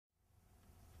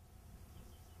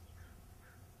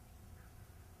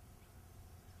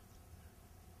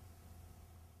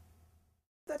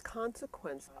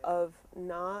consequence of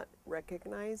not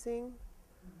recognizing,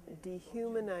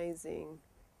 dehumanizing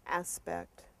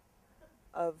aspect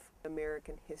of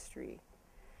American history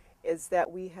is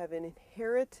that we have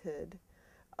inherited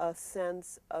a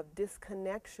sense of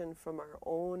disconnection from our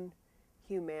own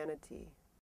humanity.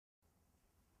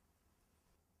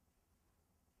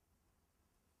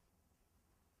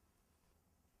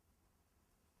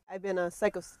 I've been a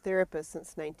psychotherapist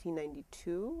since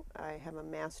 1992. I have a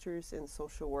master's in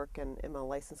social work and am a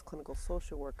licensed clinical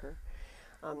social worker.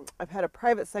 I've had a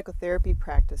private psychotherapy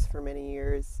practice for many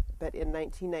years, but in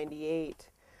 1998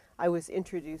 I was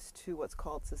introduced to what's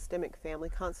called systemic family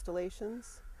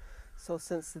constellations. So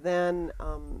since then,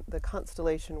 the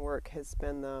constellation work has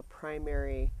been the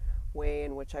primary way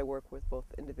in which I work with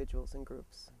both individuals and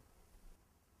groups.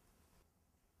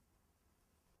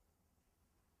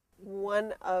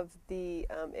 One of the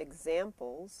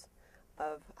examples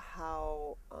of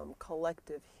how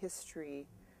collective history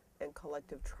and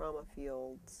collective trauma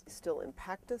fields still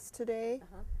impact us today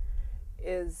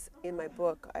is in my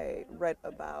book. I read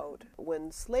about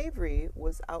when slavery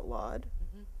was outlawed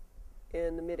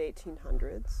in the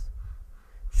mid-1800s.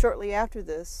 Shortly after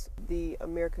this, the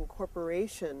American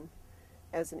corporation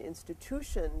as an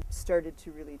institution started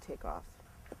to really take off.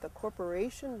 The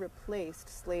corporation replaced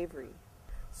slavery.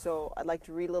 So I'd like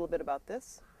to read a little bit about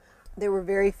this. There were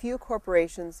very few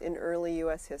corporations in early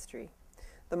U.S. history.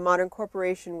 The modern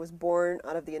corporation was born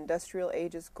out of the industrial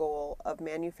age's goal of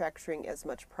manufacturing as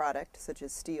much product, such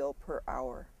as steel, per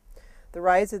hour. The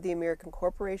rise of the American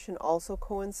corporation also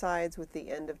coincides with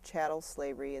the end of chattel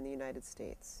slavery in the United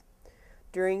States.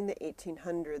 During the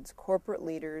 1800s, corporate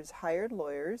leaders hired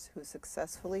lawyers who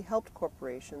successfully helped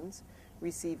corporations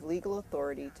receive legal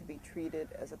authority to be treated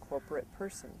as a corporate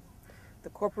person. The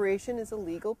corporation is a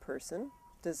legal person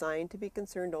designed to be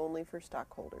concerned only for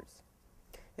stockholders.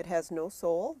 It has no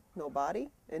soul, no body,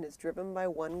 and is driven by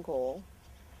one goal,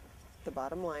 the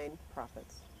bottom line,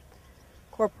 profits.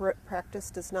 Corporate practice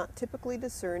does not typically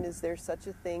discern is there such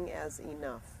a thing as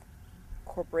enough.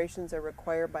 Corporations are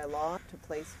required by law to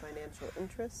place financial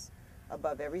interests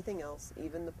above everything else,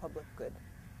 even the public good.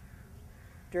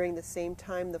 During the same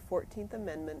time, the 14th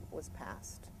Amendment was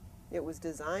passed. It was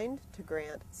designed to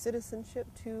grant citizenship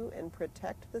to and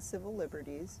protect the civil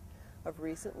liberties of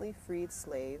recently freed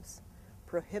slaves,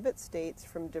 prohibit states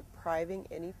from depriving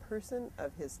any person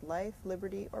of his life,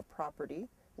 liberty, or property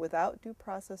without due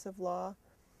process of law,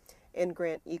 and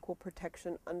grant equal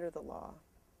protection under the law.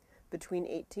 Between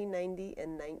 1890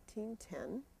 and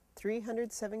 1910,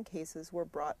 307 cases were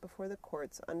brought before the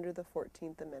courts under the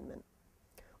 14th Amendment.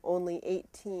 Only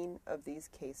 18 of these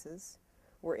cases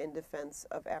were in defense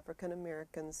of African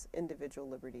Americans' individual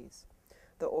liberties.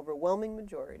 The overwhelming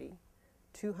majority,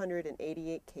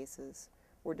 288 cases,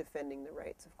 were defending the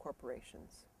rights of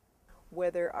corporations.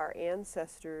 Whether our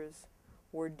ancestors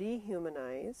were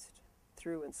dehumanized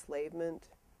through enslavement,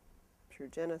 through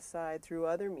genocide, through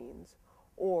other means,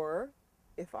 or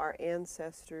if our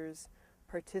ancestors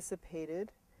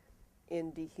participated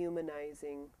in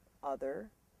dehumanizing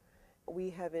other, we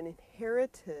have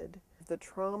inherited the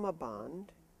trauma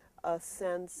bond, a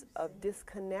sense of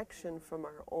disconnection from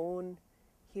our own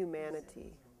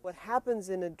humanity. What happens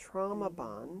in a trauma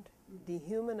bond,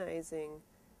 dehumanizing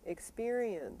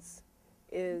experience,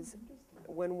 is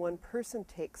when one person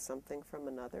takes something from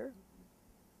another,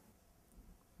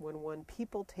 when one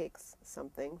people takes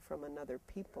something from another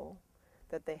people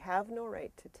that they have no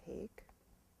right to take,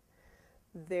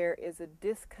 there is a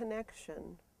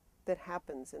disconnection that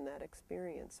happens in that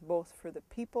experience, both for the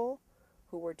people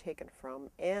who were taken from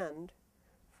and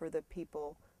for the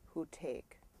people who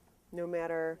take. No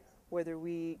matter whether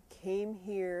we came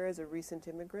here as a recent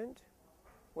immigrant,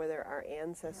 whether our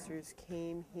ancestors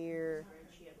came here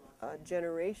a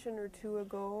generation or two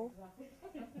ago,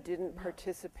 didn't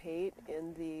participate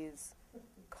in these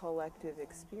collective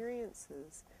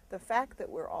experiences, the fact that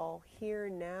we're all here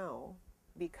now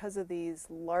because of these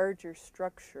larger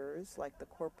structures, like the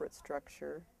corporate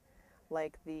structure,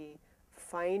 like the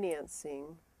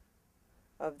financing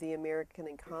of the American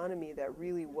economy that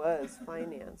really was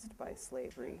financed by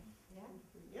slavery.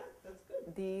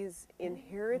 These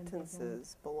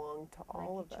inheritances belong to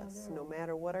all of us, no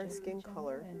matter what our skin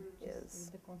color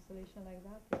is.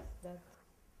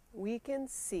 We can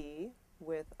see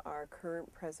with our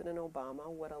current President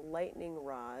Obama what a lightning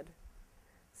rod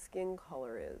skin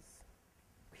color is.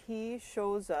 He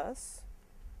shows us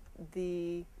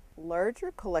the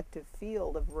larger collective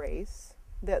field of race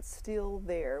that's still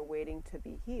there waiting to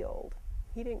be healed.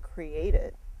 He didn't create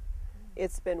it.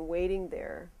 It's been waiting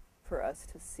there for us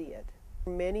to see it.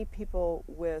 Many people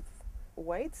with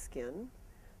white skin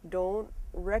don't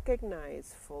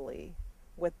recognize fully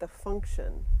what the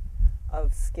function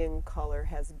of skin color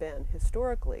has been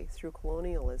historically through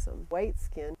colonialism. White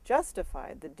skin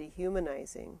justified the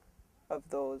dehumanizing of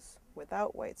those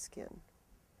without white skin.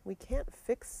 We can't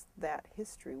fix that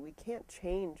history. We can't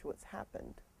change what's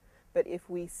happened. But if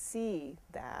we see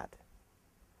that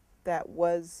that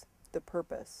was the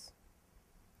purpose,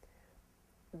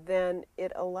 then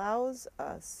it allows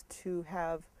us to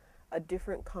have a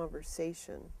different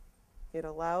conversation. It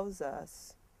allows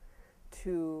us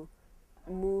to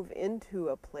move into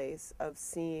a place of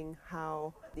seeing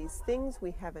how these things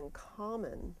we have in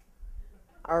common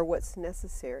are what's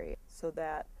necessary, so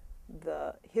that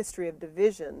the history of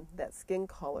division that skin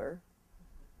color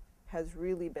has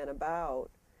really been about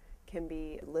can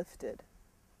be lifted.